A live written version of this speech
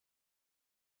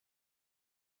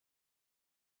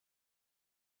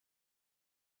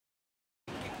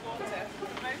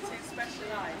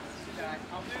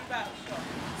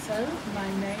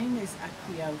is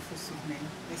Akua Accessorizes.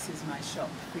 This is my shop,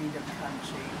 Freedom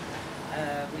Country.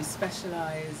 We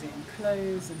specialise in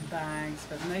clothes and bags,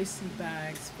 but mostly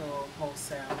bags for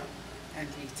wholesale and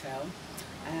retail.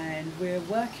 And we're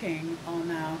working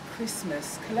on our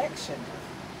Christmas collection.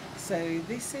 So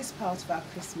this is part of our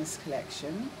Christmas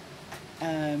collection.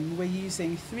 We're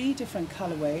using 3 different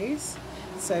colourways.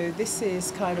 So this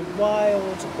is kind of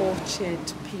wild orchid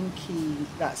pinky,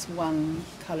 that's one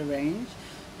colour range.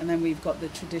 And then we've got the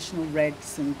traditional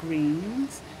reds and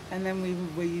greens, and then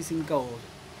we're using gold.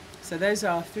 So those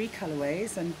are our 3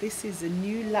 colourways, and this is a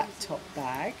new laptop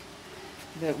bag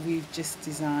that we've just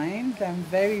designed. I'm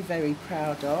very, very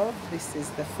proud of. This is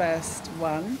the first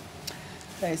one.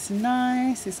 So it's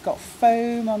nice, it's got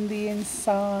foam on the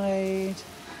inside.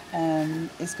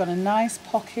 It's got a nice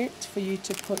pocket for you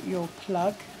to put your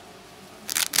plug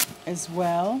as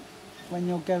well when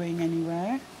you're going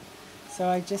anywhere. So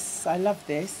I love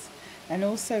this. And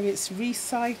also it's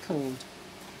recycled.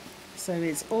 So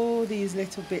it's all these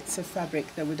little bits of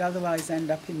fabric that would otherwise end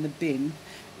up in the bin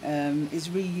is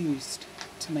reused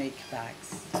to make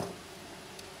bags.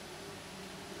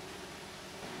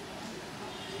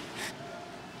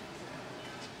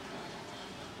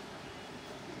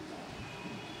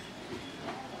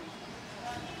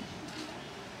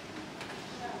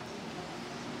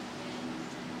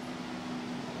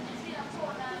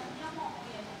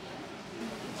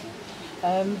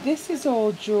 This is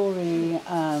all jewellery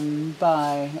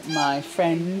by my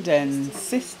friend and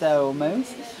sister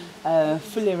almost,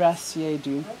 Fulira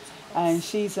Siedu, and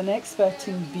she's an expert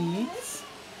in beads.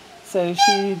 So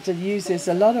she uses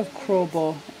a lot of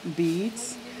crowbar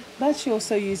beads, but she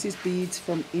also uses beads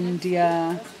from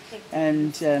India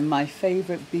and my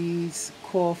favourite beads,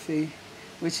 Corfu,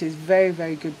 which is very,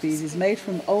 very good beads. It's made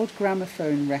from old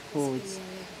gramophone records,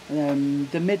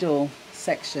 the middle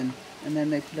section. And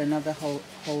then they put another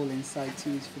hole inside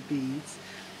to use for beads.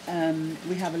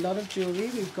 We have a lot of jewellery.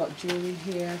 We've got jewellery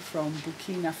here from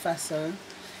Burkina Faso,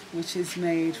 which is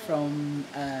made from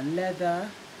leather.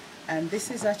 And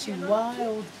this is actually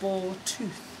wild boar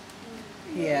tooth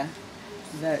here.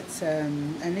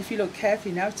 And if you look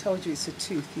carefully, now I've told you it's a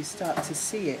tooth, you start to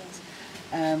see it.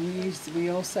 We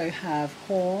also have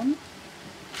horn.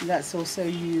 That's also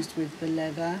used with the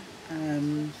leather.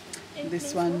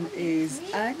 This one is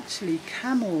actually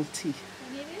camel teeth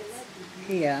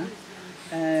here,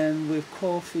 with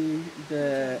Corfu,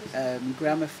 the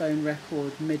gramophone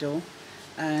record middle,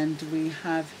 and we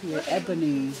have here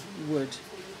ebony wood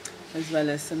as well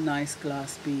as some nice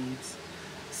glass beads.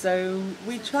 So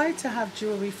we try to have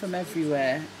jewellery from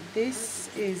everywhere. This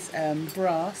is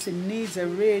brass. It needs a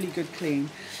really good clean.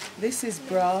 This is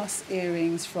brass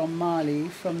earrings from Mali,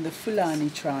 from the Fulani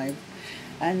tribe.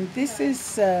 And this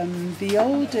is the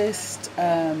oldest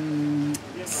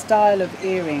style of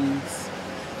earrings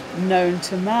known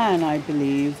to man, I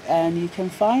believe. And you can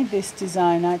find this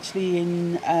design actually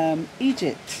in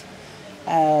Egypt,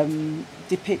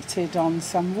 depicted on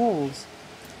some walls.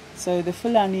 So the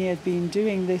Fulani have been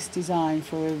doing this design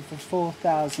for over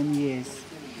 4,000 years.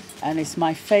 And it's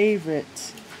my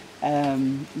favourite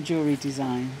jewellery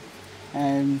design.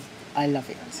 I love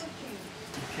it.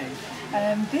 Okay.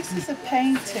 This is a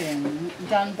painting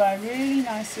done by a really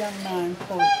nice young man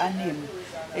called Anim.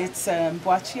 It's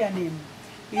Boachi Anim.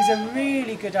 He's a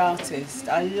really good artist.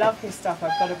 I love his stuff.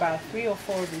 I've got about 3 or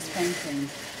 4 of his paintings.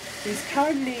 He's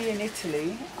currently in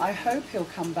Italy. I hope he'll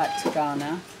come back to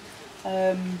Ghana.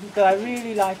 But I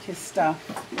really like his stuff.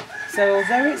 So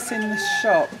although it's in the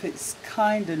shop, it's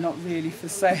kind of not really for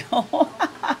sale.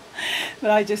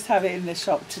 But I just have it in the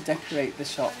shop to decorate the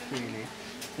shop, really.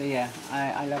 So yeah,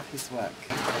 I love his work.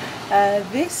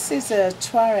 This is a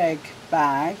Tuareg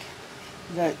bag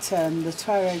that the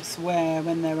Tuaregs wear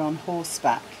when they're on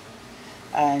horseback,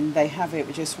 and they have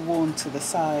it just worn to the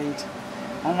side.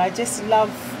 And I just love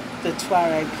the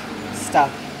Tuareg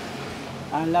stuff.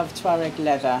 I love Tuareg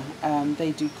leather.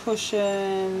 They do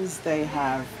cushions, they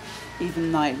have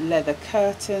even like leather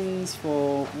curtains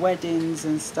for weddings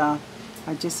and stuff.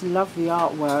 I just love the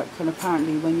artwork, and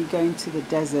apparently when you go into the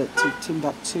desert to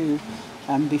Timbuktu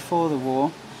before the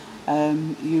war,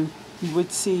 you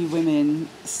would see women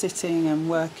sitting and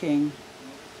working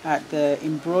at the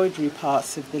embroidery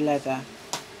parts of the leather.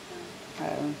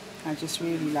 I just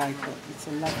really like it. It's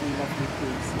a lovely, lovely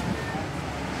piece.